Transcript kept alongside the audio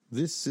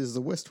This is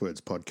the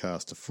WestWords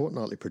podcast, a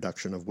fortnightly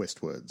production of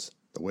WestWords,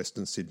 the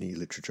Western Sydney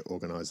Literature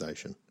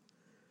Organisation.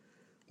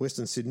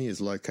 Western Sydney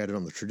is located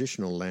on the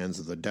traditional lands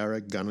of the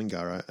Darug,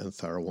 Gundungurra and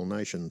Tharawal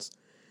nations,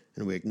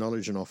 and we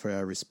acknowledge and offer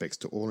our respects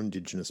to all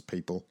Indigenous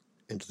people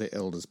and to their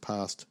elders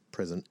past,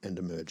 present and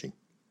emerging.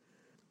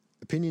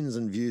 Opinions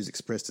and views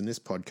expressed in this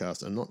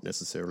podcast are not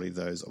necessarily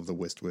those of the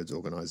WestWords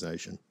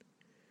organisation.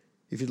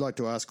 If you'd like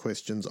to ask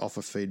questions,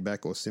 offer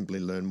feedback or simply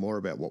learn more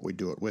about what we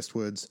do at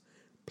WestWords,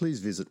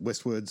 please visit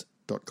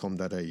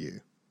westwords.com.au.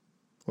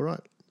 All right,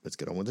 let's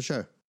get on with the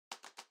show.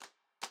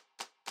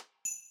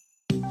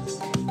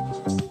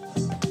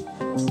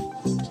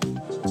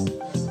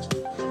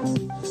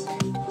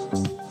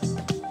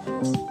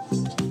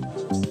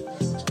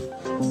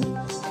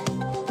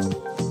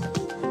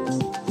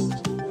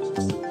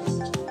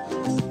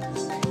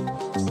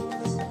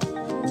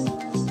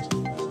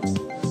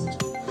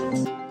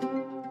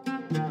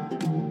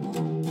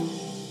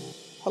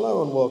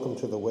 Hello and welcome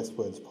to the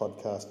WestWords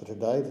podcast for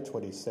today, the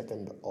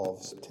 22nd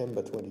of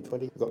September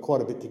 2020. We've got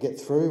quite a bit to get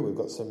through. We've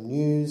got some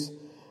news.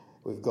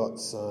 We've got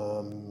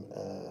some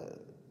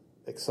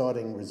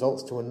exciting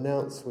results to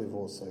announce. We've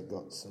also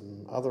got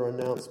some other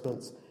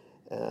announcements.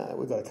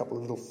 We've got a couple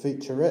of little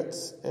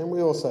featurettes, and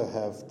we also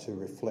have to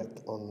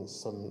reflect on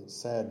some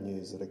sad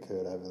news that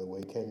occurred over the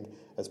weekend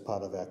as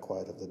part of our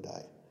quote of the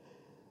day.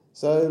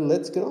 So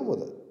let's get on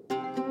with it.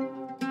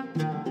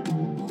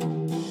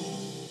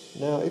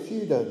 Now, if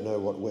you don't know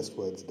what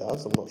WestWords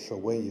does, I'm not sure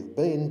where you've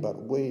been,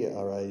 but we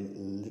are a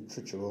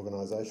literature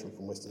organisation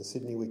from Western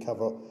Sydney. We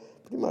cover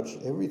pretty much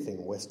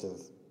everything west of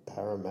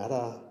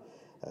Parramatta,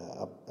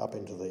 up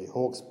into the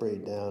Hawkesbury,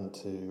 down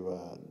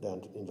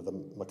into the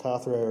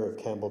Macarthur area of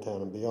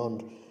Campbelltown and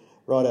beyond,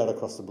 right out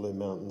across the Blue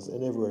Mountains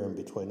and everywhere in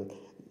between.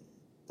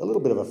 A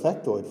little bit of a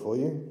factoid for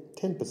you,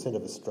 10%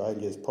 of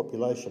Australia's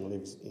population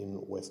lives in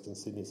Western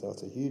Sydney, so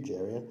it's a huge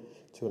area,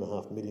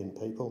 2.5 million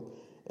people.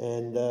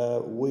 And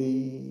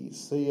we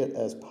see it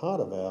as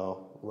part of our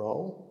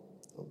role.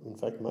 In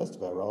fact, most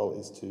of our role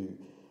is to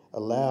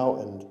allow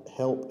and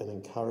help and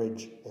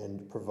encourage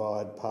and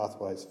provide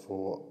pathways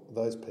for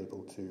those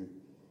people to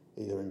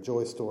either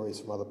enjoy stories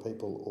from other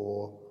people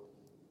or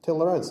tell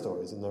their own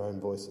stories in their own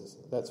voices.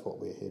 That's what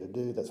we're here to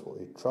do. That's what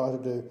we try to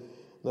do.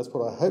 And that's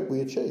what I hope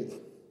we achieve.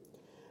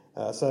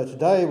 So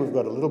today we've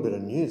got a little bit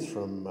of news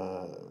from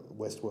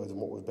WestWords and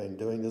what we've been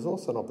doing. There's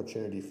also an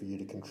opportunity for you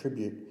to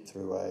contribute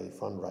through a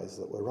fundraiser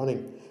that we're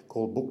running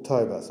called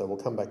Booktober, so we'll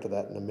come back to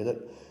that in a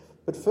minute.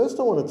 But first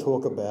I want to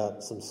talk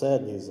about some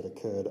sad news that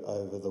occurred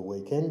over the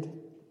weekend,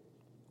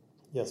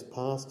 just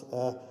past.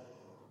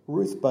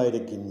 Ruth Bader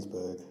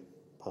Ginsberg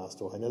passed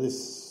away. Now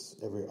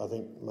I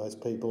think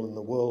most people in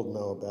the world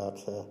know about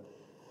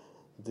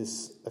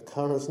this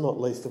occurrence, not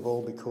least of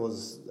all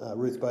because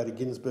Ruth Bader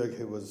Ginsberg,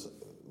 who was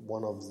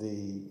one of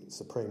the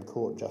Supreme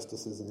Court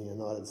justices in the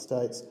United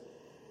States,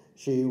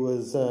 she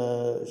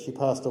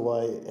passed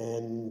away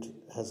and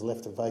has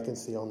left a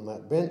vacancy on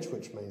that bench,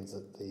 which means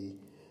that the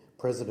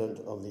President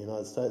of the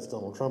United States,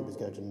 Donald Trump, is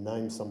going to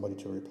name somebody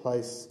to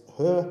replace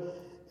her,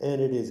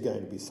 and it is going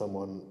to be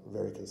someone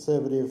very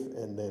conservative,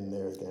 and then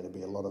there is going to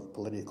be a lot of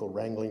political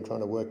wrangling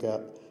trying to work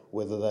out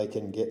whether they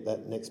can get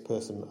that next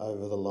person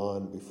over the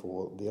line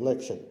before the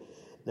election.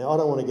 Now, I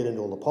don't want to get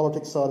into all the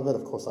politics side of it.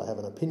 Of course, I have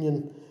an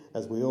opinion,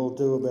 as we all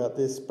do, about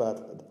this,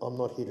 but I'm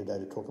not here today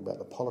to talk about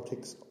the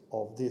politics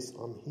of this.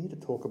 I'm here to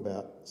talk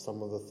about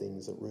some of the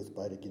things that Ruth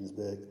Bader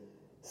Ginsberg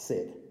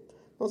said.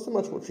 Not so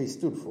much what she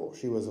stood for.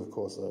 She was, of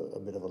course, a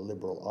bit of a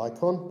liberal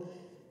icon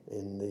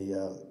in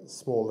the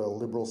small L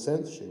liberal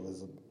sense. She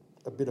was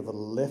a bit of a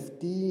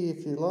lefty,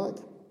 if you like.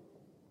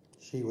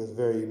 She was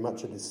very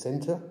much a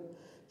dissenter.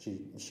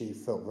 She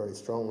felt very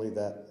strongly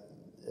that,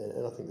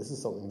 and I think this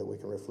is something that we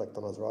can reflect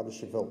on as writers,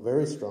 she felt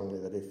very strongly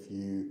that if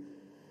you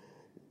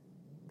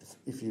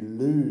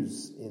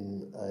lose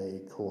in a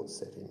court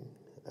setting,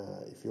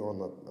 if you're on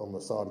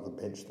the side of the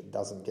bench that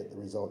doesn't get the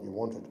result you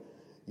wanted,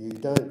 you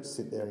don't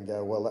sit there and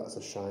go, well, that's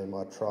a shame,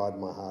 I tried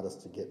my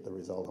hardest to get the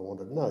result I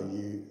wanted. No,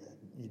 you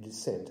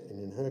dissent, and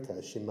in her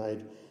case, she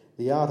made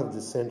the art of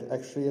dissent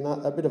actually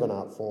a bit of an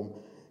art form.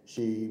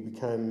 She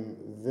became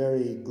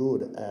very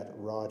good at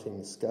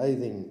writing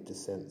scathing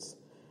dissents,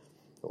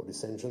 or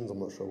dissensions, I'm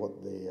not sure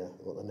what the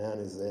noun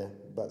is there,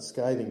 but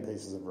scathing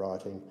pieces of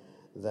writing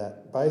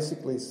that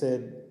basically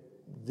said,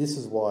 this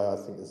is why I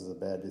think this is a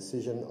bad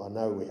decision. I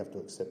know we have to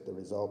accept the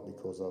result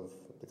because of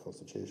the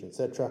Constitution,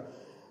 etc.,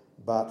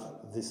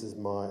 but this is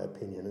my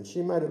opinion. And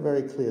she made it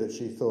very clear that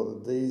she thought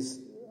that these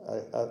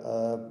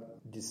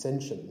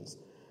dissensions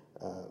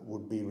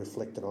would be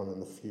reflected on in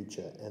the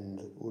future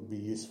and would be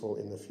useful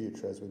in the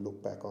future as we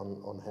look back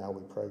on how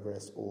we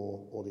progress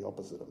or the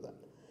opposite of that.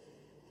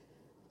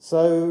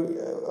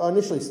 So I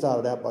initially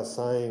started out by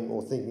saying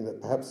or thinking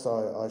that perhaps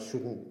I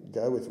shouldn't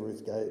go with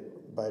Ruth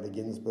Bader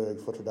Ginsberg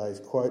for today's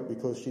quote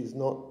because she's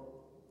not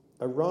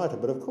a writer,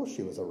 but of course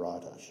she was a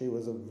writer. She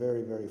was a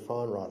very, very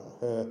fine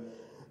writer.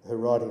 Her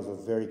writings were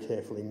very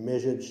carefully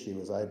measured. She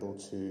was able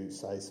to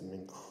say some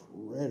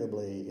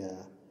incredibly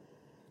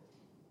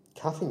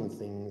cutting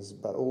things,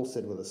 but all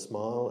said with a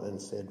smile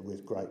and said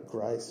with great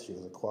grace. She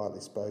was a quietly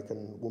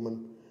spoken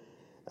woman,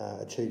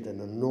 achieved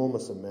an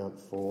enormous amount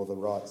for the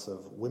rights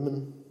of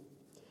women,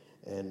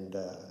 and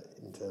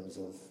in terms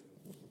of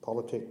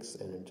politics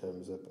and in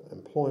terms of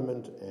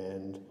employment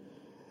and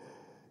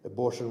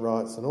abortion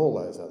rights and all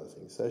those other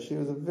things. So she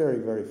was a very,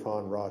 very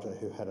fine writer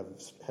who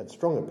had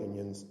strong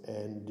opinions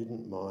and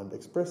didn't mind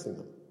expressing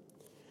them.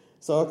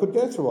 So I could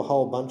go through a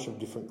whole bunch of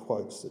different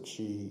quotes that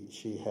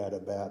she had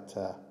about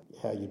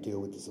how you deal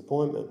with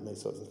disappointment and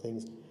these sorts of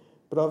things.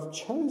 But I've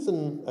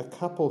chosen a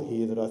couple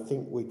here that I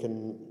think we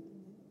can,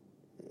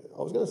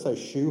 I was going to say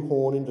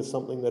shoehorn into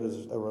something that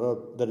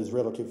is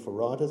relative for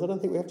writers. I don't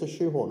think we have to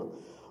shoehorn it.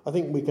 I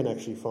think we can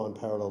actually find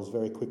parallels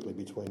very quickly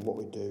between what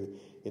we do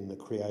in the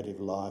creative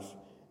life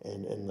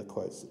and the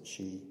quotes that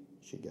she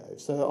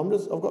gave. So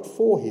I've got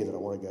 4 here that I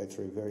want to go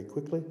through very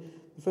quickly.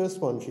 The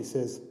first one, she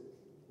says,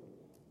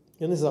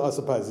 and I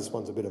suppose this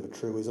one's a bit of a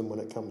truism when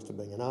it comes to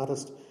being an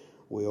artist.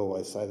 We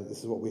always say that this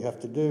is what we have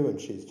to do,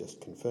 and she's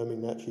just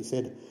confirming that. She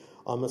said,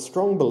 "I'm a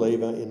strong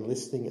believer in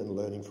listening and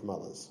learning from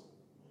others."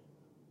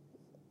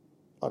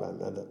 I don't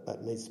know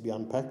that needs to be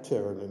unpacked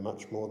terribly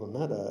much more than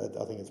that.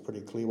 I think it's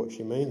pretty clear what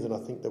she means, and I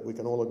think that we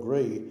can all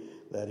agree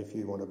that if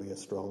you want to be a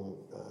strong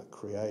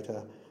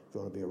creator, if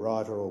you want to be a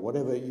writer or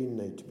whatever, you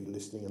need to be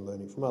listening and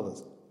learning from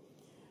others.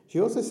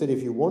 She also said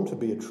if you want to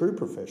be a true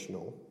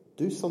professional,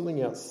 do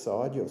something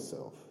outside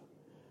yourself.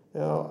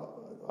 Now,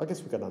 I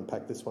guess we could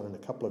unpack this one in a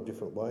couple of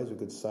different ways. We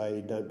could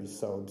say don't be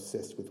so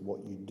obsessed with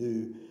what you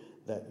do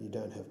that you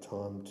don't have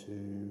time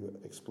to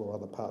explore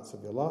other parts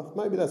of your life.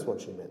 Maybe that's what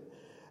she meant.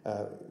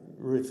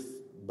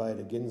 Ruth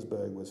Bader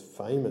Ginsberg was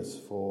famous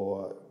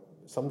for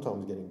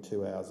sometimes getting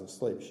 2 hours of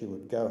sleep. She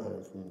would go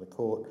home from the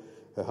court.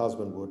 Her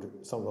husband would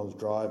sometimes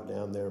drive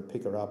down there and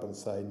pick her up and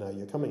say, "No,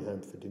 you're coming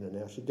home for dinner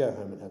now." She'd go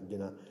home and have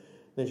dinner.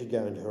 Then she'd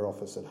go into her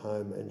office at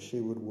home and she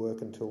would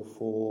work until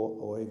 4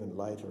 or even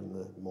later in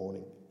the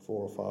morning,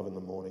 4 or 5 in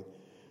the morning.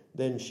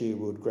 Then she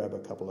would grab a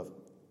couple of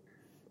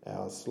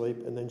hours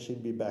sleep and then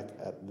she'd be back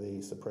at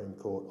the Supreme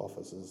Court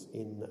offices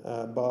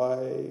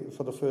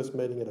for the first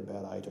meeting at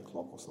about 8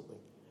 o'clock or something.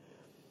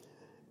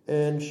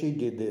 And she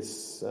did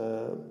this,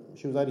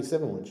 she was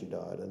 87 when she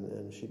died,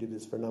 and she did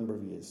this for a number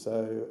of years.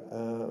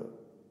 So,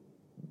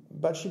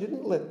 but she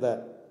didn't let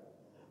that.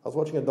 I was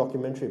watching a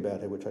documentary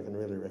about her, which I can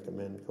really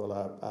recommend, called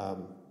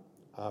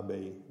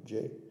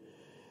RBG.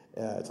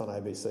 It's on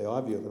ABC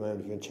iView at the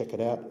moment. You can check it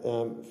out.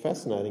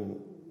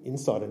 Fascinating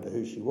insight into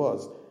who she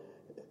was.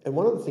 And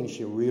one of the things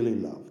she really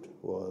loved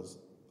was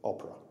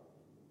opera.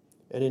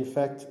 And in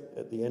fact,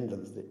 at the end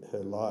of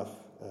her life,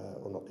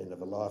 or not the end of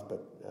her life,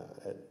 but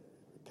a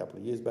couple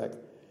of years back,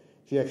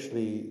 she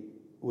actually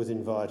was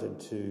invited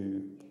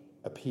to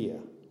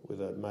appear with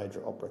a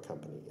major opera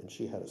company, and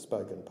she had a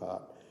spoken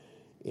part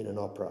in an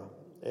opera.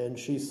 And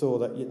she saw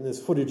that, and there's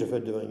footage of her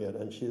doing it,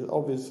 and she's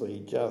obviously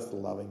just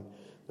loving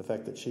the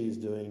fact that she's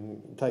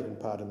taking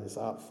part in this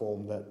art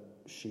form that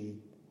she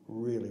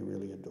really,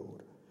 really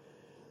adored.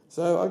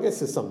 So I guess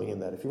there's something in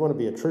that. If you want to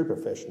be a true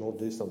professional,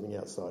 do something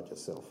outside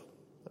yourself.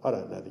 I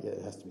don't know that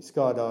it has to be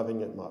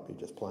skydiving, it might be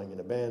just playing in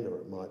a band, or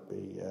it might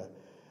be,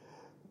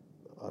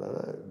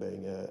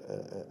 being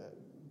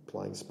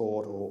playing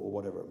sport or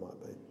whatever it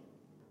might be.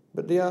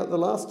 But the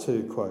last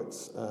 2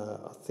 quotes,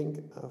 I think,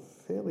 are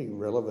fairly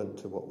relevant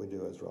to what we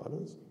do as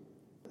writers.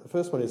 The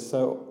first one is,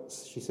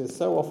 she says,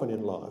 "So often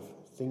in life,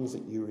 things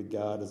that you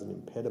regard as an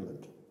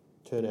impediment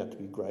turn out to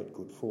be great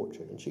good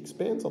fortune." And she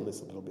expands on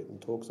this a little bit and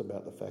talks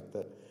about the fact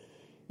that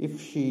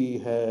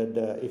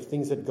if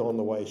things had gone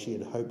the way she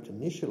had hoped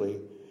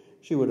initially,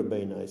 she would have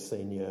been a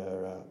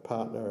senior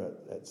partner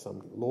at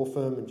some law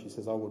firm, and she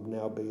says, "I would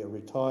now be a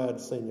retired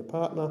senior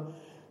partner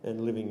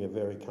and living a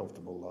very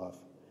comfortable life."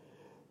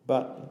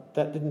 But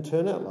that didn't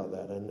turn out like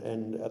that,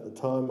 and at the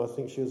time I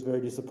think she was very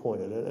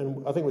disappointed.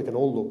 And I think we can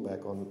all look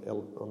back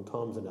on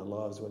times in our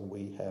lives when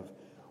we have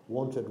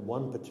wanted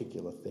one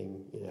particular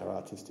thing in our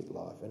artistic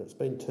life, and it's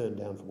been turned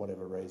down for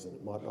whatever reason.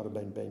 It might not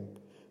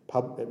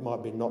have it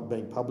might be not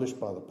being published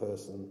by the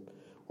person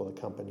or the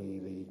company,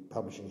 the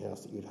publishing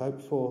house that you'd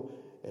hoped for,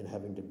 and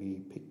having to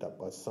be picked up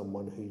by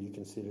someone who you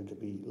consider to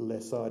be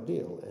less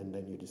ideal, and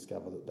then you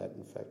discover that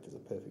in fact is a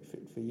perfect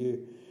fit for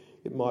you.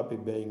 It might be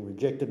being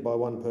rejected by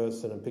one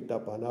person and picked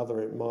up by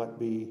another. It might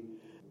be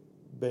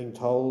being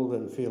told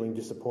and feeling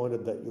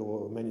disappointed that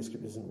your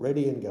manuscript isn't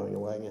ready and going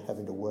away and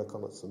having to work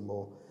on it some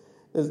more.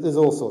 There's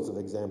all sorts of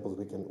examples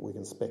we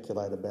can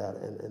speculate about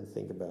and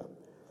think about.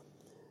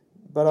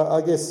 But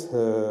I guess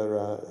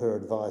her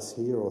advice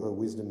here, or her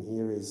wisdom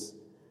here, is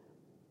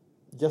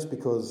just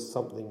because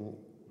something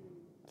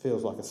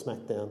feels like a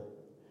smackdown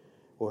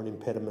or an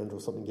impediment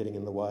or something getting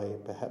in the way,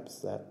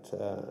 perhaps that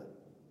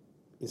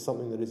is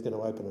something that is going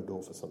to open a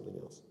door for something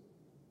else.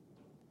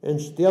 And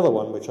the other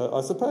one, which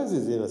I suppose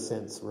is in a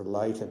sense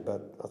related,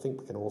 but I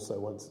think we can also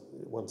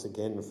once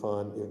again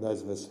find,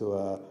 those of us who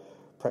are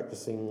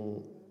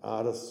practicing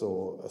artists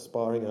or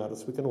aspiring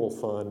artists, we can all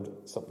find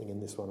something in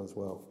this one as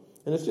well.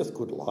 And it's just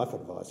good life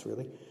advice,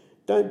 really.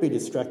 Don't be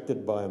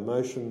distracted by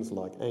emotions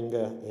like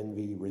anger,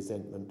 envy,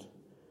 resentment.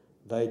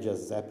 They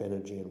just zap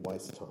energy and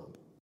waste time.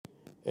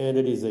 And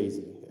it is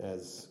easy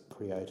as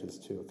creators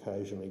to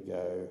occasionally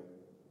go,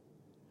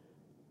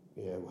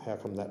 how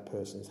come that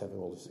person's having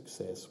all the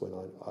success when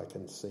I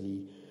can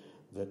see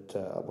that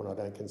when I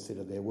don't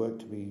consider their work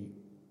to be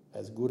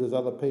as good as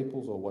other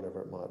people's or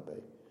whatever it might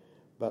be.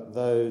 But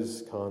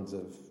those kinds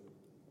of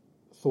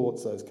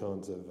thoughts, those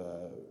kinds of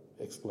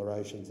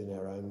explorations in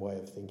our own way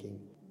of thinking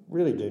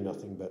really do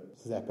nothing but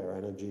zap our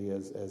energy,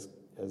 as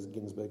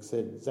Ginsberg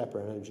said, zap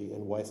our energy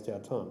and waste our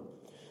time.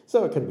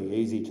 So it can be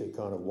easy to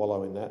kind of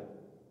wallow in that,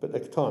 but a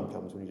time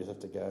comes when you just have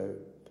to go,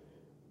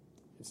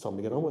 it's time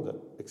to get on with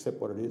it, accept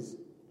what it is,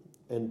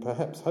 and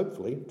perhaps,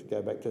 hopefully, to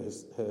go back to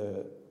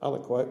her other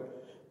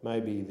quote,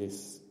 maybe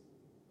this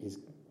is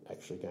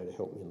actually going to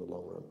help me in the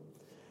long run.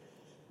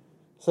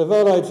 So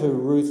Vale to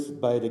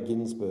Ruth Bader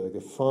Ginsberg,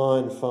 a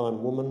fine,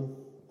 fine woman,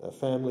 a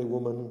family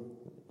woman.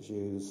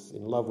 She was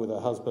in love with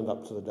her husband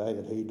up to the day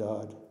that he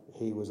died.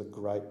 He was a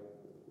great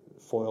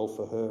foil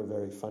for her, a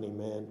very funny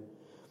man.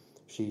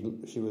 She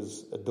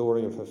was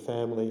adoring of her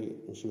family,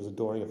 and she was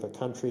adoring of her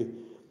country,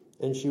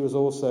 and she was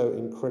also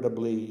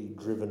incredibly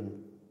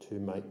driven to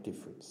make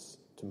difference,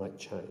 to make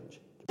change.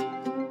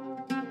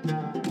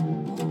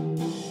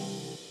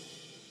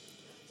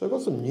 So I've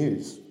got some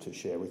news to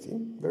share with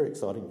you, very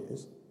exciting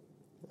news.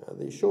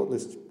 The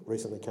shortlist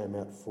recently came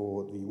out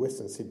for the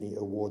Western Sydney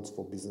Awards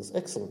for Business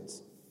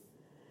Excellence.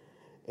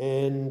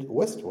 And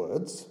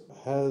WestWords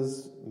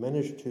has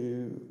managed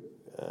to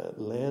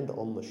land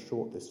on the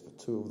shortlist for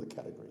 2 of the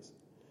categories.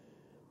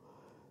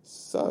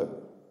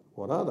 So,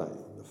 what are they?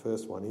 The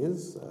first one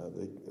is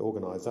the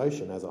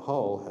organisation as a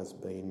whole has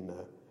been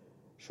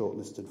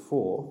shortlisted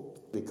for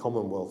the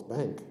Commonwealth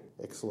Bank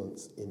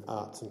Excellence in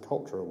Arts and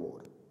Culture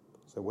Award.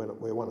 So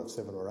we're one of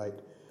 7 or 8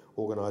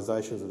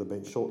 organisations that have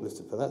been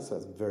shortlisted for that, so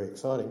that's very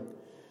exciting.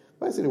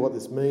 Basically what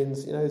this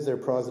means, is there a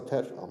prize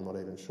attached? I'm not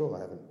even sure,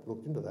 I haven't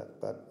looked into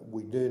that, but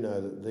we do know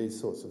that these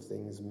sorts of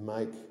things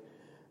make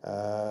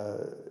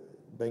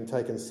being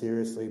taken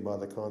seriously by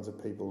the kinds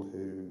of people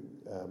who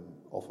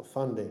offer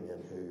funding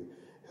and who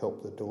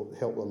help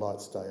the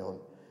lights stay on.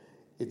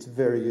 It's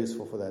very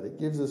useful for that. It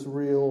gives us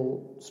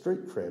real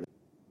street cred.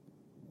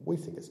 We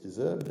think it's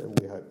deserved, and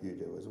we hope you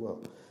do as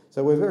well.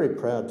 So we're very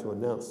proud to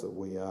announce that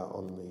we are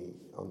on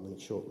the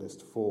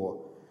shortlist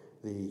for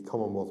the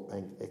Commonwealth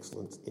Bank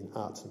Excellence in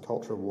Arts and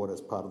Culture Award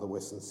as part of the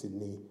Western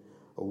Sydney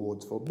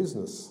Awards for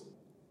Business.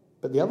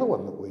 But the other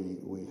one that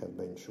we have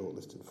been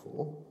shortlisted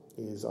for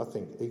is, I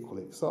think,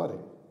 equally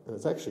exciting, and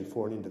it's actually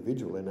for an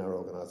individual in our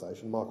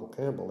organisation, Michael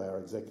Campbell, our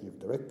Executive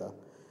Director.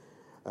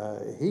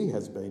 He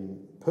has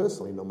been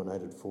personally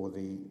nominated for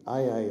the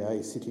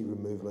AAA City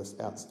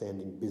Removalist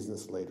Outstanding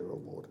Business Leader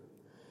Award.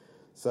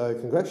 So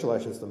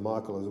congratulations to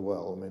Michael as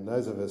well. I mean,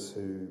 those of us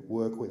who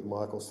work with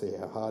Michael see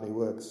how hard he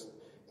works.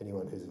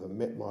 Anyone who's ever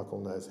met Michael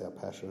knows how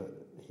passionate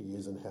he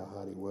is and how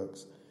hard he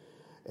works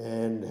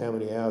and how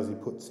many hours he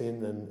puts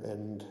in.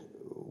 And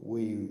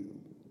we,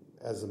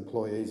 as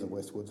employees of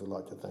WestWords, would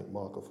like to thank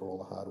Michael for all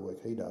the hard work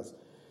he does.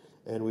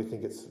 And we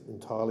think it's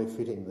entirely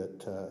fitting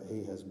that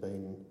he has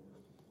been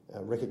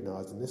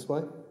recognised in this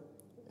way,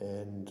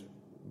 and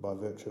by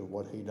virtue of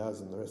what he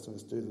does and the rest of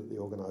us do, that the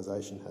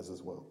organisation has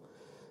as well.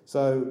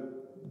 So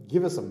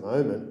give us a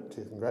moment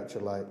to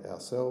congratulate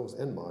ourselves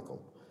and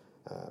Michael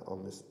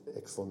on this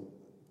excellent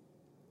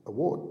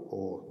award,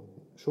 or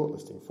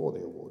shortlisting for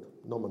the award,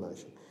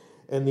 nomination.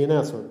 And the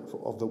announcement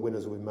of the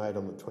winners will be made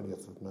on the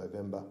 20th of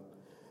November.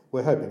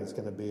 We're hoping it's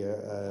going to be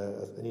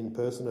an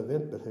in-person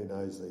event, but who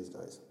knows these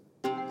days.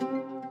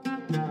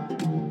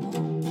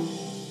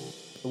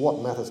 The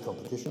What Matters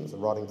competition is a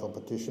writing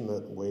competition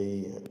that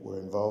we were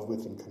involved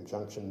with in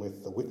conjunction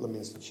with the Whitlam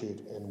Institute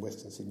and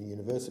Western Sydney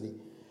University.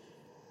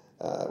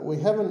 We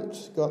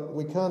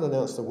can't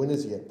announce the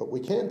winners yet, but we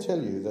can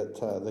tell you that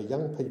the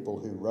young people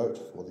who wrote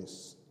for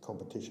this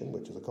competition,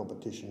 which is a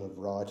competition of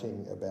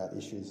writing about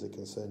issues that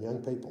concern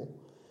young people,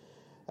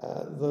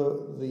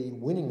 the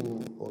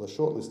winning or the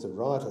shortlisted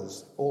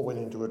writers all went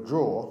into a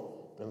draw,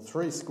 and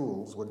 3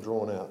 schools were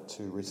drawn out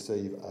to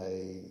receive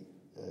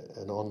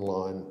an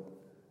online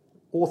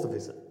author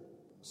visit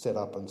set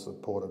up and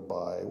supported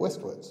by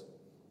WestWords.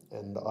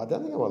 And I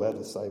don't think I'm allowed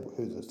to say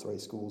who the 3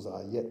 schools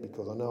are yet,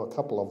 because I know a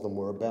couple of them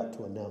were about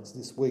to announce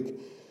this week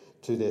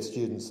to their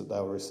students that they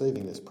were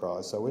receiving this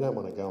prize, so we don't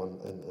want to go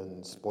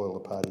and spoil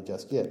the party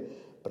just yet.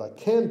 But I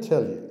can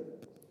tell you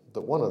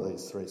that one of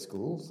these 3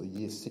 schools, the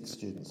Year 6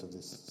 students of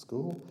this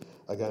school,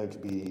 are going to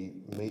be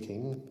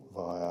meeting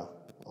via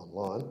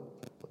online,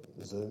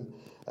 Zoom,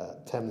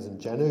 Tamsin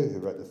Janu, who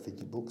wrote the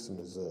Figgy books and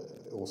is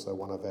also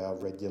one of our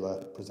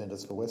regular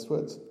presenters for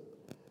WestWords.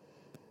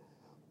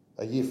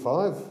 A Year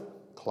 5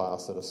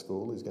 class at a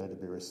school is going to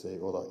be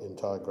receiving, or the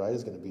entire grade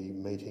is going to be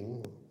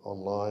meeting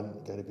online,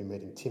 going to be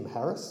meeting Tim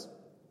Harris,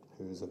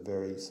 who is a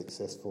very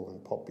successful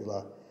and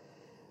popular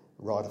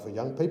writer for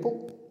young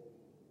people.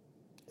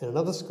 And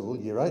another school,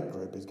 Year 8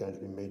 group, is going to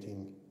be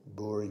meeting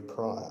Buri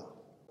Pryor,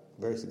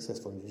 a very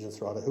successful Indigenous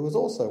writer, who was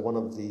also one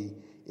of the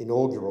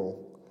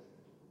inaugural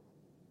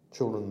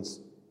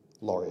Children's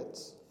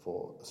Laureates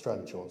for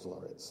Australian Children's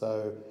Laureates.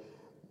 So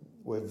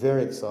We're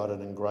very excited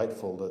and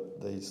grateful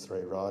that these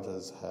three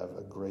writers have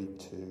agreed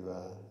to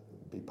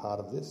be part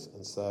of this.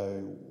 And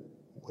so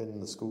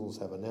when the schools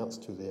have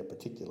announced to their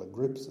particular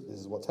groups that this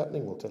is what's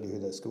happening, we'll tell you who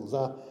those schools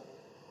are.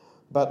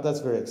 But that's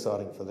very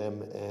exciting for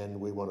them, and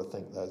we want to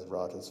thank those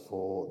writers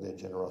for their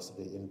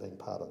generosity in being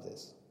part of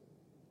this.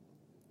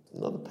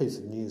 Another piece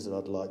of news that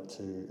I'd like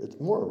to, it's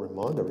more a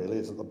reminder really,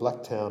 is that the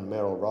Blacktown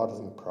Mayoral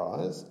Writing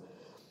Prize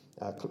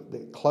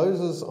it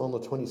closes on the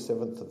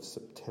 27th of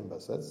September,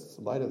 so that's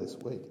later this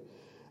week.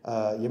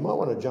 You might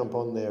want to jump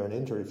on there and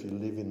enter if you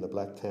live in the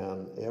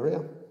Blacktown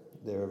area.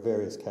 There are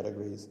various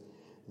categories.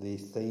 The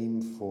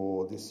theme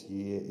for this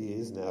year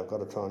is, now I've got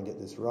to try and get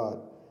this right,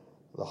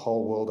 the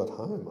whole world at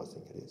home, I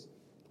think it is.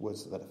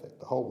 Words to that effect,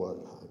 the whole world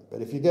at home.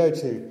 But if you go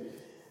to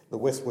the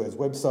WestWords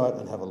website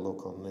and have a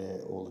look on there,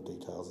 all the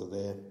details are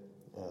there.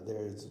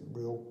 There is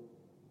real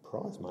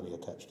prize money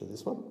attached to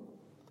this one.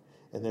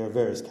 And there are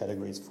various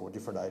categories for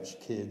different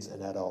aged kids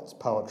and adults,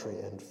 poetry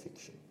and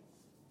fiction.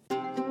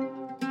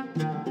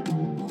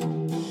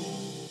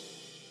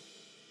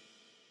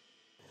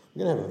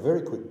 We're going to have a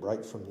very quick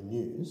break from the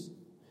news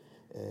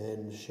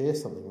and share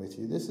something with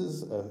you. This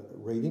is a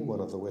reading, one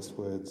of the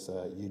WestWords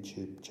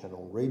YouTube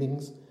channel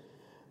readings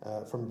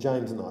from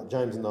James Knight.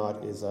 James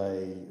Knight is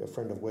a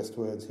friend of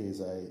WestWords. He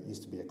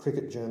used to be a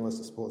cricket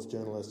journalist, a sports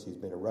journalist. He's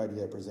been a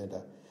radio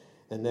presenter,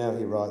 and now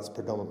he writes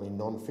predominantly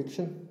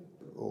non-fiction.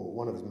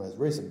 One of his most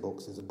recent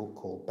books is a book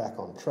called Back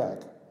on Track,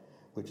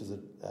 which is a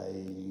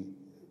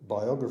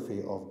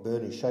biography of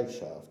Bernie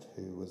Shakeshaft,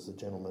 who was the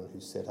gentleman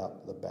who set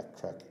up the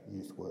Backtrack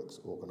Youth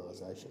Works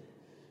organisation.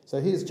 So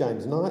here's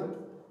James Knight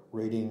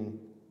reading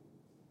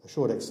a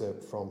short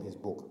excerpt from his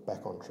book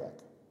Back on Track.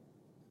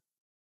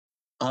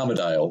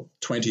 Armidale,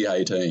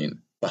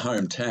 2018, the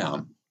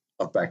hometown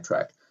of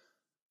Backtrack.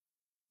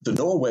 The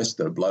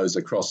nor'wester blows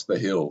across the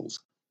hills.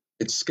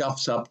 It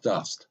scuffs up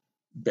dust,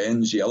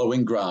 bends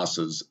yellowing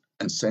grasses,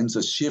 and sends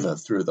a shiver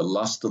through the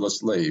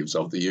lustreless leaves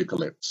of the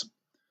eucalypts.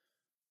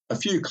 A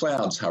few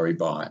clouds hurry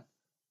by.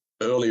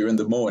 Earlier in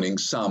the morning,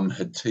 some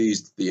had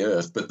teased the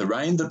earth, but the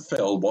rain that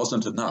fell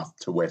wasn't enough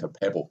to wet a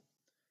pebble.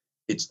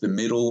 It's the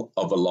middle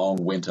of a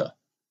long winter.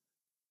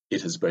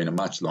 It has been a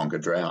much longer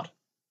drought.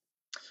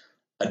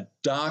 A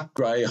dark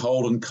grey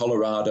Holden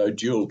Colorado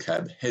dual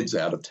cab heads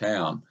out of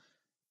town.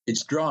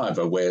 Its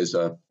driver wears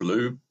a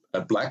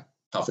black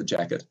puffer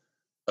jacket,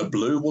 a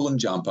blue woolen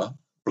jumper,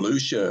 blue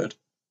shirt,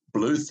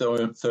 blue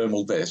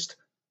thermal vest,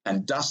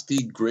 and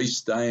dusty,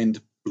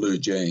 grease-stained blue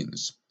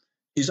jeans.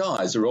 His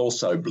eyes are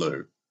also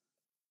blue.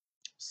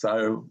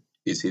 So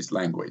is his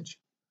language.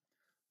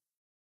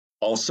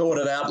 "I'll sort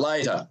it out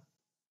later,"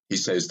 he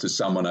says to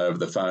someone over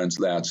the phone's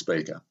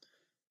loudspeaker.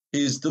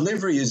 His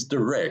delivery is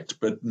direct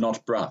but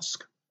not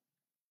brusque.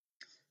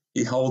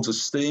 He holds a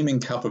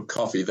steaming cup of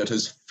coffee that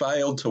has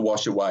failed to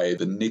wash away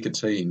the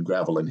nicotine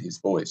gravel in his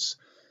voice.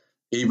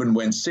 Even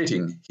when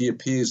sitting, he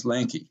appears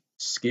lanky,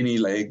 skinny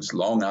legs,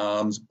 long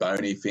arms,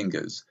 bony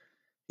fingers.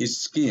 His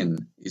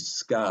skin is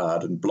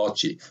scarred and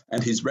blotchy,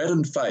 and his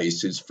reddened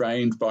face is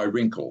framed by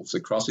wrinkles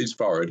across his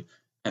forehead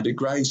and a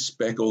grey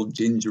speckled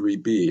gingery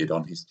beard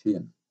on his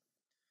chin.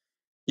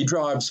 He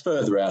drives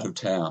further out of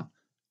town,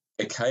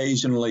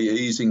 occasionally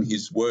easing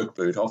his work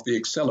boot off the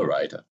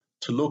accelerator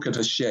to look at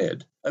a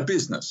shed, a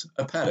business,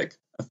 a paddock,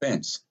 a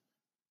fence.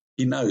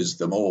 He knows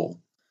them all.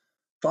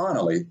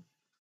 Finally,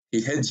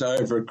 he heads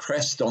over a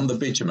crest on the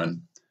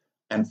bitumen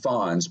and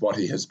finds what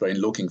he has been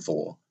looking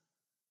for.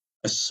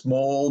 A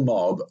small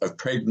mob of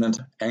pregnant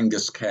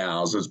Angus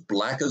cows as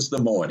black as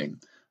the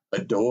morning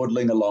are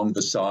dawdling along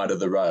the side of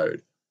the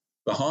road.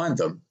 Behind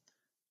them,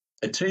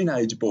 a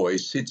teenage boy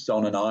sits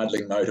on an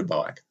idling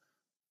motorbike.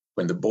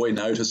 When the boy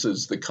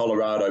notices the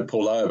Colorado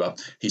pull over,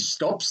 he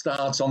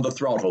stop-starts on the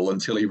throttle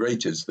until he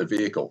reaches the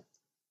vehicle.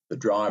 The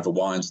driver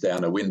winds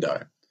down a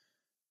window.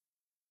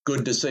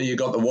 "Good to see you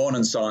got the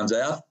warning signs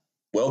out.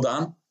 Well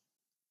done."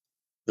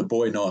 The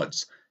boy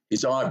nods.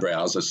 His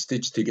eyebrows are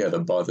stitched together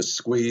by the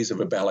squeeze of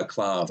a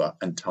balaclava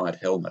and tight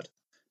helmet.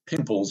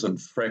 Pimples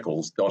and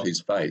freckles dot his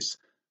face.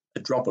 A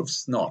drop of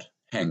snot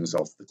hangs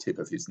off the tip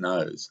of his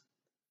nose.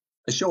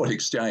 A short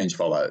exchange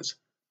follows.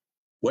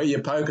 "Where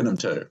you poking them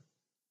to?"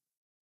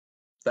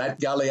 "That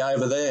gully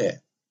over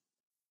there."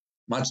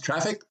 "Much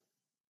traffic?"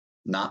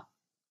 "Nah."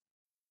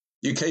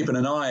 "You keeping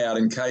an eye out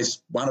in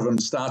case one of them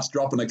starts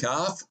dropping a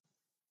calf?"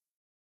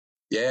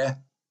 "Yeah."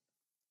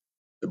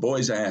 The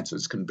boy's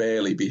answers can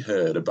barely be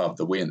heard above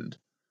the wind.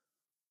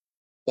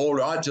 "All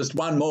right, just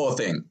one more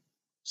thing,"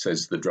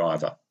 says the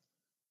driver.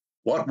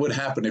 "What would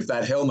happen if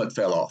that helmet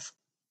fell off?"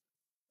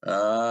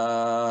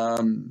 I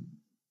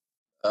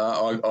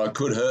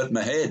could hurt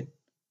my head."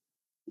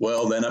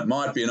 "Well, then it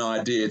might be an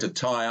idea to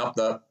tie up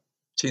the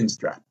chin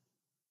strap."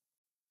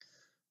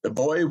 The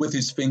boy, with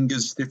his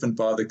fingers stiffened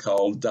by the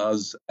cold,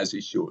 does as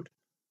he should.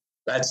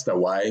 "That's the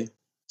way,"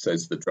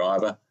 says the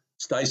driver.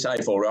 "Stay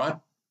safe, all right?"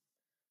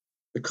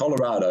 The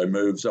Colorado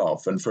moves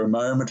off, and for a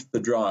moment the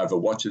driver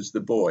watches the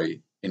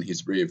boy in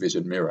his rear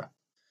vision mirror.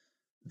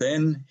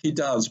 Then he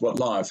does what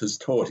life has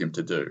taught him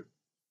to do.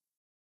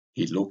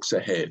 He looks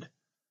ahead,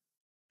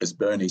 as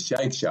Bernie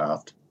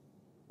Shakeshaft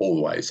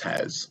always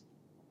has.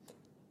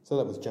 So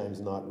that was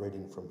James Knight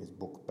reading from his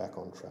book Back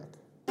on Track.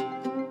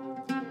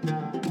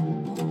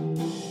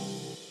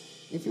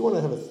 If you want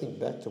to have a think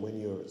back to when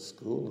you were at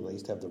school, and they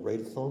used to have the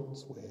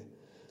readathons where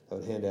they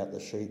would hand out the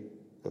sheet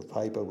of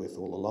paper with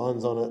all the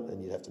lines on it,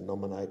 and you'd have to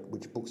nominate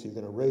which books you're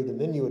going to read, and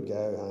then you would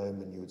go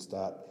home and you would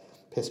start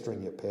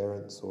pestering your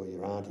parents or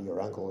your auntie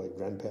or uncle or your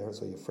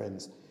grandparents or your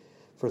friends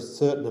for a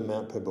certain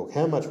amount per book.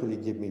 How much will you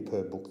give me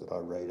per book that I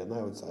read? And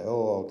they would say,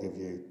 oh, I'll give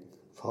you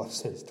 5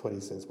 cents, 20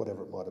 cents,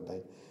 whatever it might have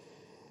been.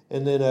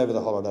 And then over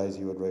the holidays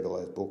you would read all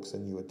those books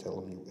and you would tell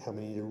them how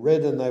many you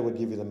read, and they would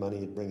give you the money,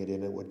 you'd bring it in,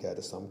 and it would go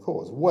to some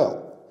cause.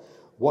 Well,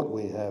 what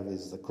we have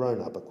is the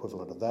grown-up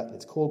equivalent of that, and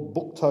it's called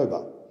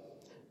Booktober.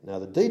 Now,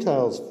 the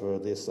details for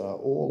this are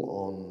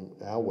all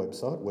on our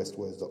website,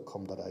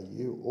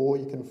 westwords.com.au, or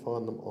you can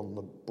find them on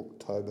the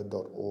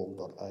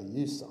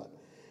booktober.org.au site.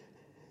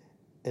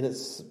 And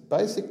it's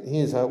basic,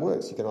 here's how it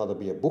works. You can either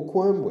be a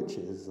bookworm, which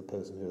is the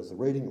person who does the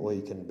reading, or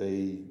you can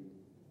be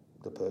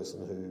the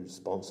person who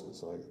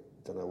sponsors. I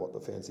don't know what the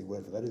fancy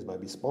word for that is,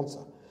 maybe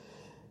sponsor.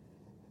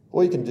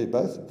 Or you can do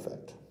both, in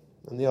fact.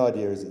 And the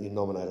idea is that you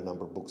nominate a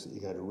number of books that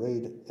you're going to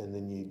read, and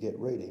then you get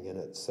reading. And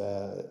it's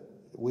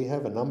we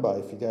have a number.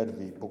 If you go to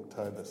the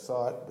Booktober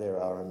site,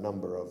 there are a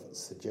number of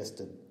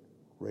suggested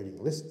reading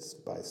lists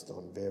based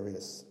on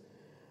various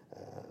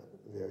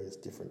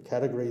different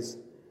categories.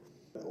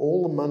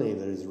 All the money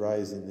that is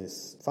raised in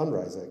this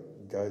fundraiser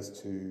goes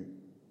to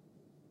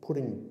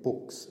putting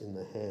books in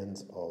the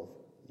hands of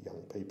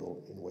young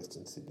people in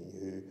Western Sydney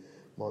who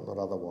might not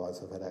otherwise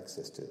have had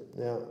access to them.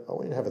 Now, I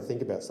want you to have a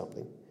think about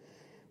something.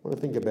 I want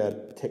to think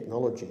about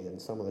technology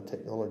and some of the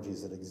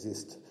technologies that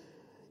exist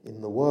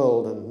in the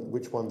world and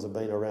which ones have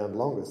been around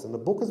longest. And the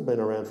book has been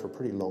around for a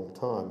pretty long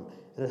time,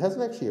 and it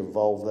hasn't actually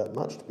evolved that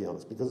much, to be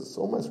honest, because it's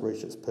almost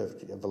reached its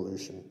perfect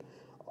evolution.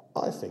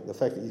 I think the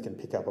fact that you can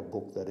pick up a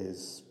book that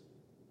is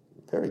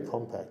very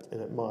compact and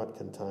it might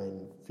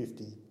contain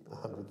 50,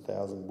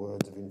 100,000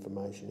 words of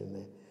information in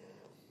there.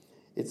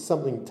 It's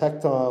something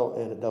tactile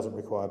and it doesn't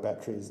require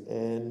batteries,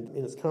 and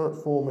in its current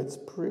form it's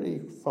pretty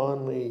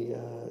finely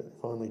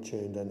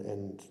tuned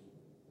and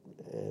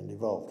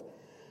evolved.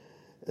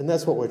 And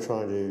that's what we're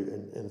trying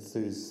to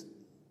enthuse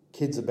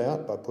kids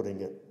about by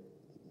putting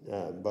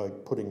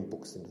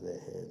books into their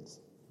hands.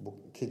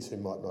 Kids who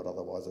might not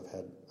otherwise have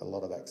had a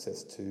lot of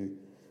access to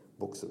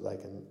books that they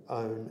can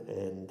own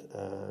and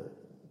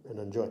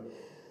enjoy.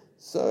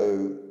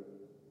 So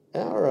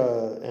our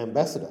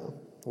ambassador,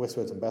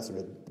 WestWords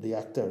ambassador, the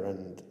actor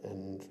and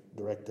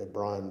director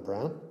Brian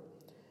Brown,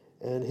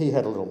 and he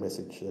had a little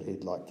message that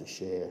he'd like to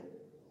share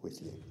with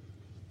you.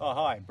 Oh,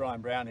 hi, Brian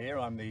Brown here.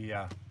 I'm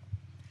the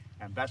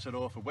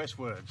ambassador for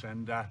WestWords,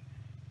 and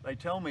they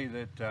tell me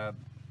that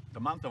the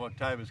month of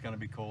October is going to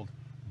be called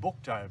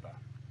Booktober,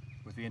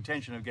 with the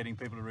intention of getting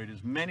people to read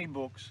as many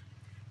books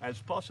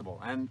as possible.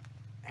 And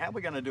how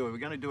we're going to do it, we're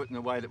going to do it in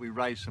a way that we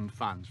raise some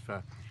funds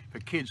for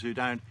kids who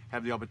don't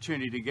have the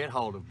opportunity to get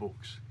hold of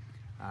books.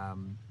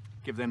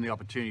 Give them the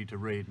opportunity to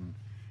read and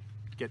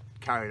get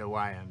carried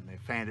away in their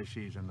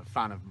fantasies and the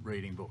fun of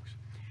reading books.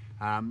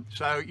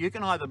 So you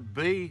can either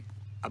be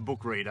a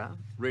book reader,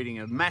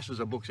 reading masses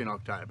of books in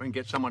October and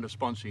get someone to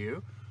sponsor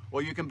you,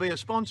 or you can be a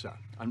sponsor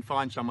and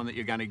find someone that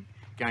you're going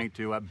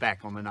to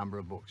back on the number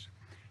of books.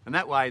 And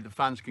that way the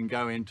funds can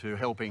go into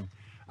helping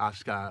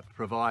us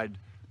provide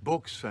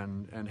books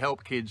and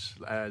help kids,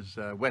 as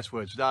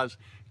WestWords does,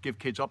 give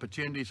kids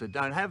opportunities that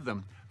don't have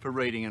them for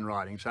reading and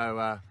writing.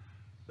 So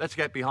let's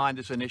get behind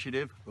this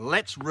initiative.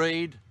 Let's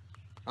read.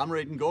 I'm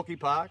reading Gorky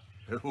Park.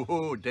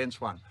 Ooh,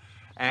 dense one.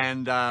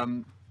 And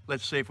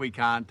let's see if we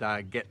can't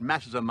get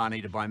masses of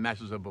money to buy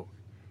masses of books.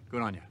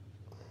 Good on you.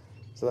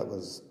 So that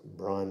was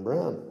Brian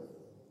Brown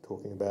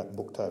talking about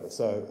Booktober.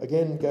 So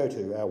again, go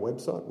to our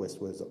website,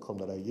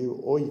 westwords.com.au,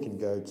 or you can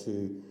go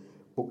to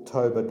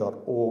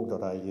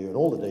booktober.org.au, and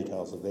all the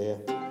details are there.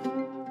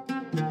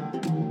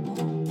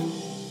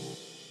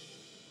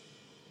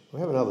 We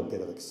have another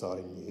bit of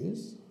exciting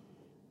news,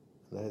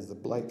 and that is the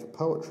Blake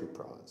Poetry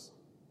Prize,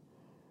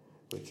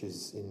 which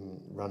is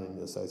run in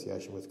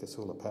association with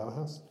Casula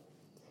Powerhouse.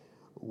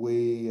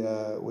 We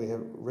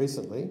have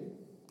recently,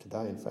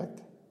 today in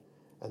fact,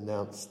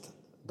 announced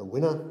the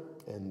winner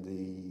and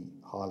the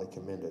highly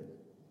commended,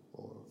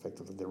 or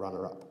effectively the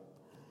runner-up.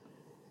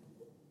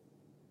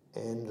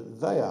 And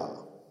they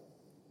are,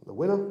 the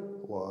winner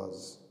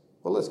was,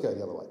 well, let's go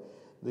the other way.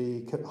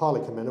 The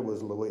highly commended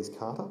was Louise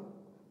Carter.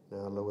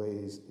 Now,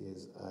 Louise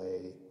is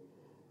a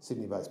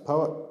Sydney-based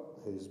poet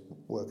whose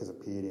work has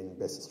appeared in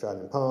Best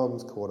Australian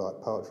Poems,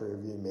 Cordite Poetry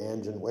Review,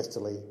 Meanjin,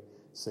 Westerly,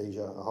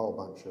 Seizure, a whole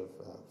bunch of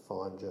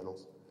fine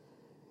journals.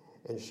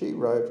 And she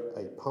wrote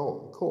a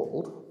poem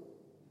called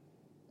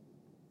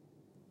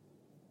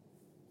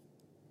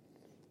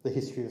The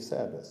History of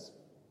Sadness.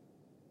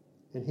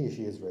 And here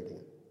she is reading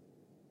it.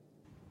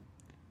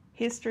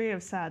 History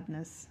of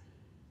Sadness.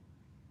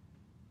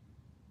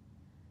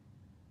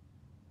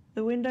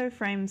 The window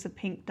frames a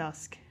pink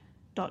dusk,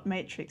 dot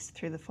matrix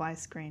through the fly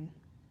screen.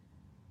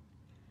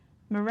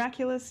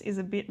 Miraculous is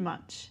a bit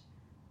much,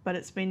 but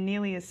it's been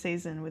nearly a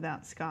season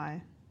without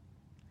sky.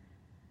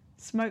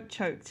 Smoke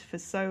choked for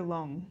so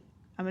long,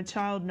 I'm a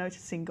child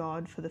noticing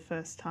God for the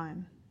first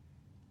time.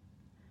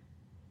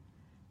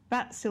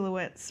 Bat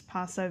silhouettes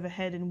pass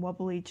overhead in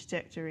wobbly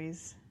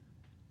trajectories.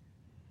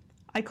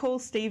 I call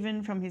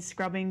Stephen from his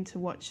scrubbing to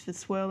watch the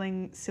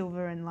swirling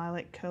silver and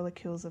lilac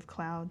curlicules of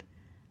cloud,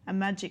 a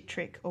magic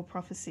trick or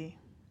prophecy.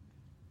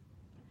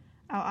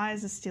 Our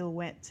eyes are still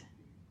wet.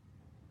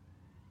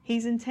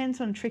 He's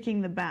intent on tricking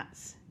the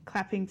bats,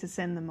 clapping to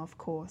send them off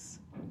course.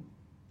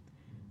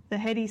 The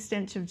heady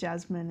stench of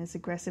jasmine is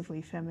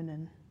aggressively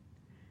feminine.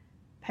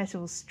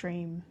 Petals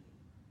stream.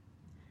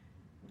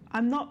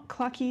 I'm not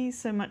clucky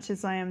so much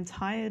as I am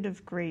tired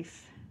of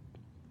grief.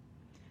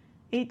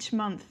 Each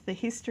month, the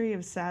history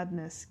of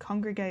sadness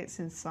congregates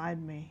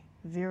inside me,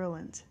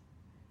 virulent.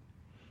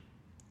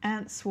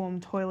 Ants swarm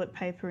toilet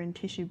paper and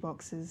tissue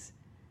boxes.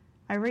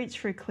 I reach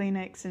for a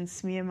Kleenex and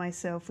smear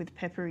myself with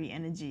peppery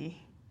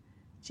energy.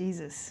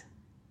 Jesus.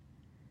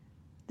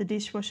 The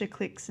dishwasher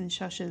clicks and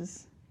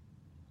shushes.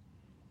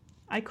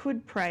 I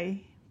could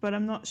pray, but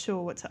I'm not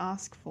sure what to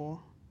ask for.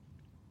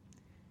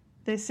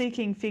 They're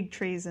seeking fig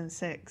trees and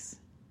sex.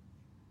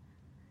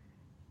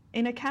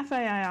 In a cafe,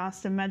 I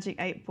asked a magic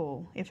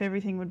 8-ball if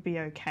everything would be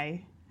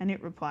okay, and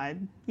it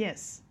replied,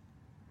 yes.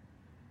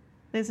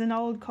 There's an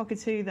old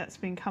cockatoo that's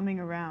been coming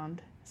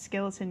around,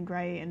 skeleton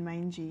grey and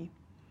mangy.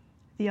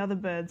 The other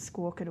birds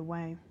squawk it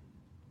away.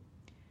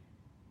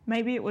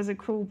 Maybe it was a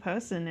cruel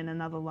person in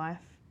another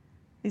life.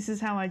 This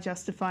is how I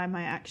justify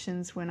my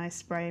actions when I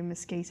spray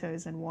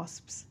mosquitoes and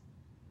wasps.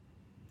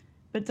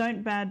 But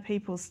don't bad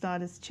people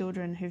start as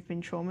children who've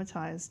been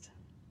traumatised?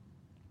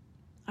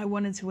 I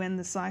wanted to end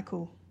the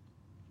cycle.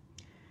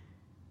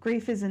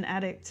 Grief is an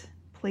addict,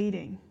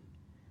 pleading.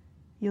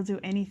 You'll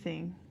do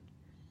anything.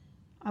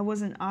 I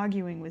wasn't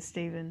arguing with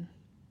Stephen.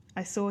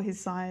 I saw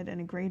his side and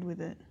agreed with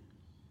it.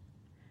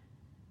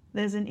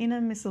 There's an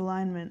inner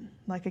misalignment,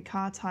 like a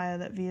car tyre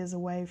that veers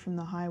away from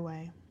the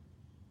highway.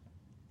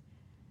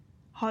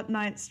 Hot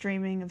nights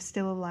dreaming of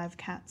still alive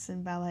cats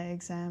in ballet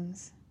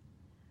exams.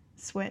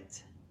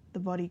 Sweat, the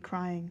body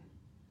crying.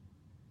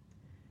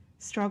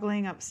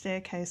 Struggling up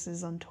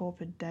staircases on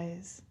torpid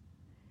days.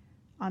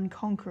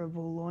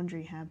 Unconquerable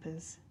laundry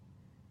hampers.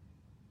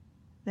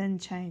 Then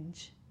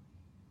change.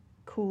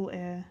 Cool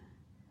air,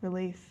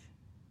 relief,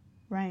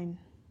 rain.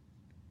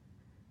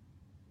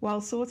 While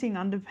sorting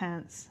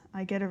underpants,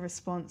 I get a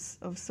response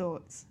of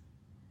sorts.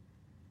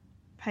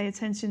 Pay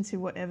attention to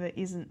whatever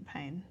isn't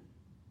pain.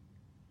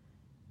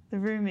 The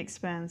room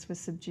expands with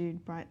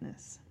subdued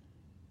brightness.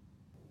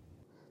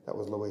 That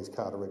was Louise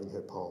Carter reading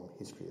her poem,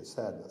 History of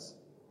Sadness.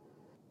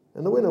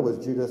 And the winner was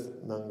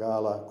Judith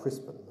Nangala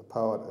Crispin, a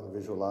poet and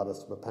visual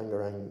artist of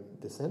Mapangarang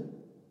descent,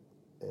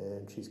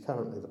 and she's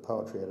currently the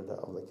poetry editor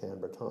of the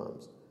Canberra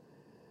Times.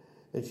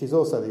 And she's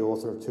also the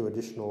author of 2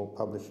 additional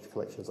published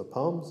collections of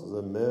poems,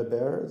 The Myrrh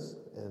Bearers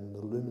and The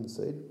Lumen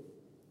Seed.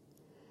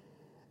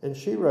 And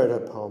she wrote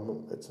her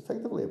poem, it's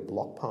effectively a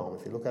block poem.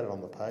 If you look at it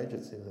on the page,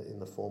 it's in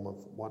the form of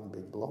one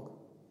big block.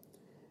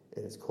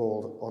 And it's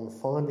called On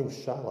Finding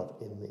Charlotte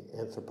in the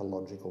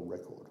Anthropological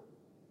Record.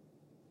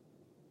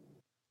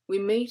 We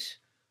meet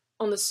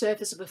on the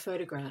surface of a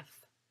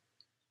photograph,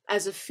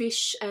 as a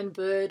fish and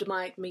bird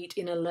might meet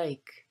in a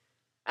lake,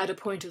 at a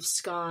point of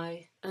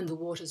sky and the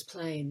water's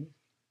plain.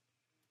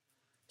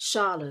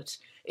 Charlotte,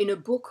 in a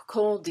book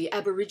called The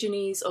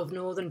Aborigines of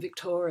Northern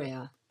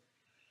Victoria,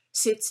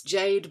 sits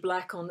jade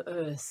black on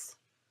earth,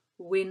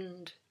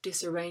 wind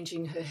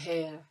disarranging her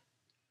hair.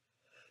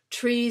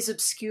 Trees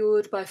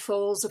obscured by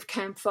folds of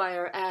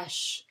campfire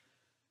ash,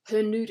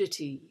 her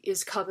nudity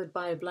is covered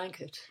by a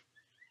blanket.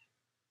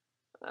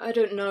 I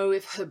don't know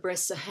if her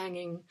breasts are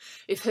hanging,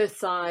 if her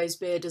thighs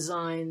bear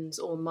designs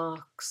or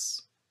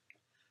marks.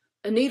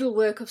 A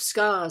needlework of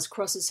scars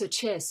crosses her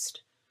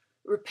chest,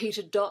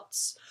 repeated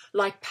dots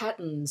like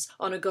patterns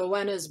on a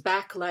goanna's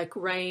back, like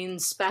rain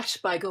spat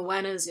by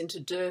goannas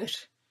into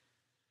dirt.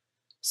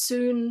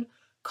 Soon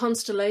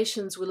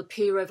constellations will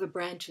appear over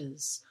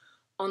branches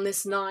on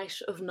this night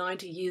of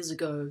 90 years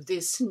ago,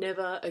 this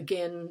never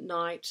again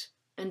night,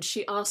 and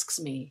she asks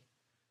me,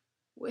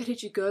 where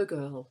did you go,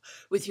 girl,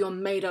 with your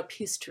made-up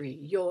history,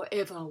 your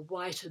ever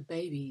whiter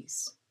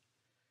babies?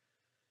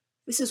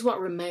 This is what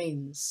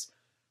remains,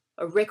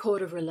 a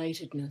record of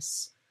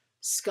relatedness,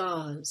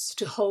 scars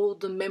to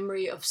hold the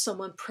memory of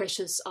someone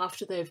precious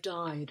after they've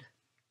died.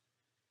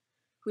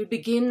 We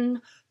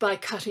begin by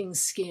cutting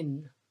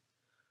skin,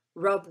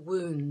 rub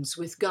wounds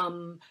with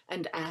gum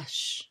and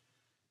ash,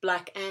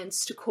 black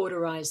ants to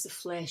cauterize the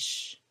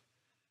flesh.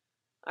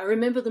 I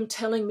remember them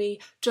telling me,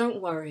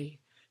 don't worry,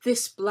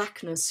 this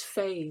blackness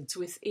fades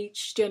with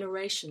each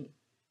generation.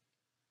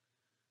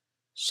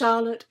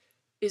 Charlotte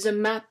is a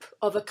map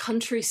of a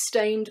country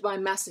stained by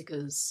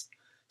massacres,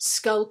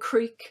 Skull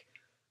Creek,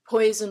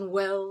 Poison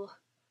Well,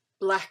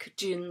 Black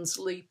Gin's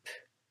Leap.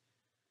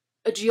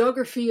 A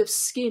geography of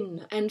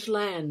skin and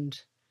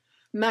land,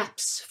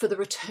 maps for the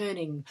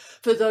returning,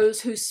 for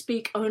those who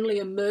speak only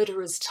a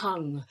murderer's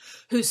tongue,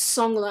 whose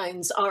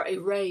songlines are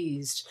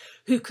erased,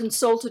 who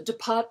consulted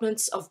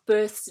departments of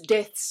births,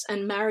 deaths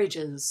and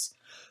marriages,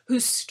 who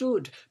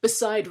stood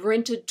beside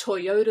rented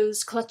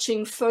Toyotas,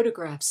 clutching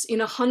photographs in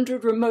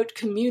 100 remote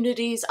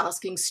communities,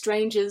 asking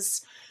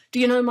strangers, "Do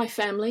you know my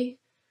family?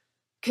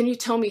 Can you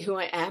tell me who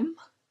I am?"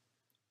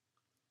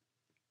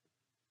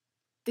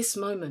 This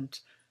moment,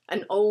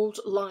 an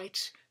old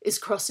light is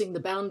crossing the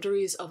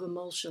boundaries of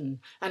emulsion,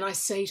 and I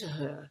say to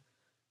her,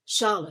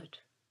 "Charlotte,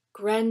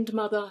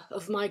 grandmother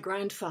of my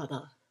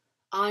grandfather,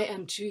 I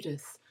am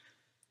Judith,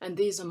 and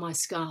these are my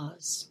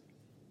scars."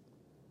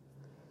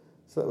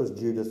 So that was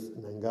Judith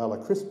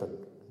Nangala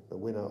Crispin, the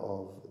winner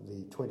of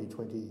the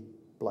 2020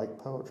 Blake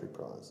Poetry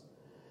Prize.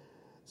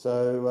 So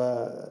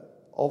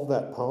of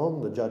that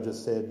poem, the judges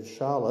said,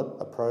 Charlotte,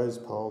 a prose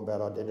poem about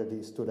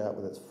identity, stood out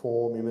with its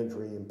form,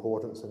 imagery,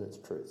 importance and its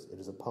truth. It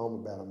is a poem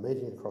about a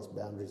meeting across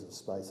boundaries of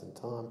space and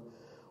time,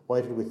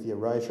 weighted with the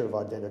erasure of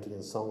identity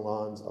and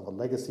songlines of a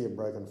legacy of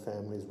broken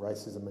families,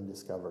 racism and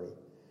discovery.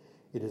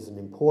 It is an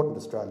important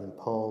Australian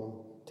poem,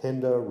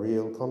 tender,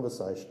 real,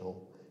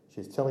 conversational.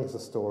 She's telling us a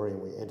story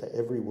and we enter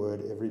every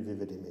word, every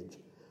vivid image,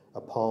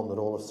 a poem that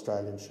all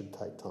Australians should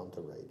take time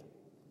to read.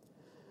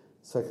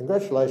 So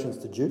congratulations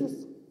to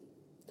Judith.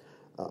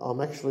 I'm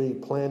actually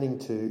planning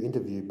to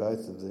interview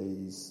both of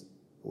these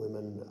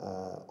women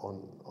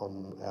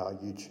on our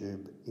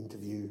YouTube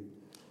interview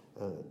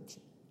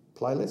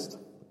playlist.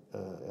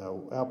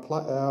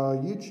 Our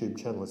YouTube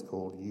channel is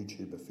called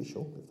YouTube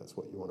Official, if that's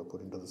what you want to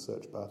put into the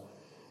search bar.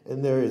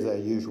 And there is our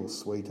usual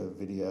suite of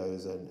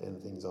videos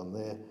and things on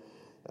there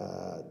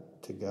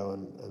to go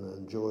and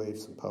enjoy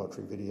some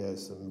poetry videos,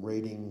 some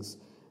readings.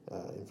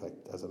 In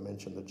fact, as I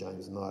mentioned, the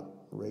James Knight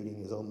reading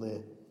is on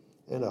there,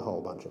 and a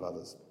whole bunch of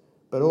others.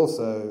 But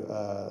also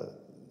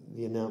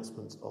the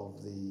announcements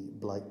of the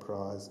Blake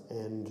Prize,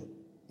 and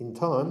in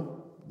time,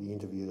 the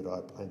interview that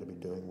I plan to be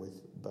doing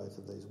with both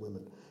of these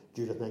women.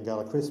 Judith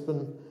Nangala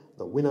Crispin,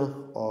 the winner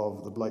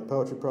of the Blake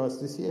Poetry Prize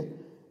this year,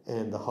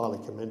 and the highly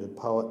commended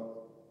poet,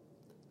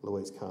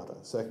 Louise Carter.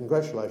 So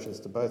congratulations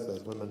to both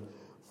those women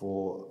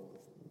for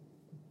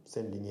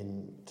sending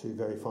in two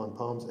very fine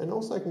poems, and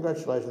also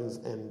congratulations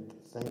and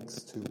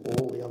thanks to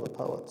all the other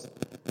poets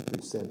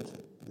who sent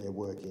their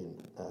work in.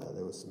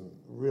 There was some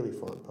really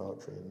fine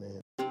poetry in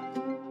there.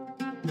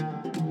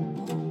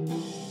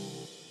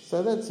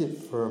 So that's it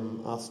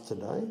from us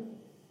today.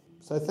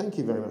 So thank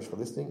you very much for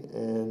listening,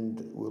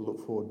 and we'll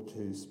look forward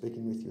to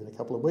speaking with you in a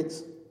couple of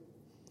weeks.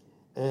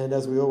 And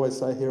as we always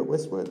say here at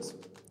WestWords,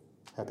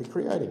 happy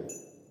creating.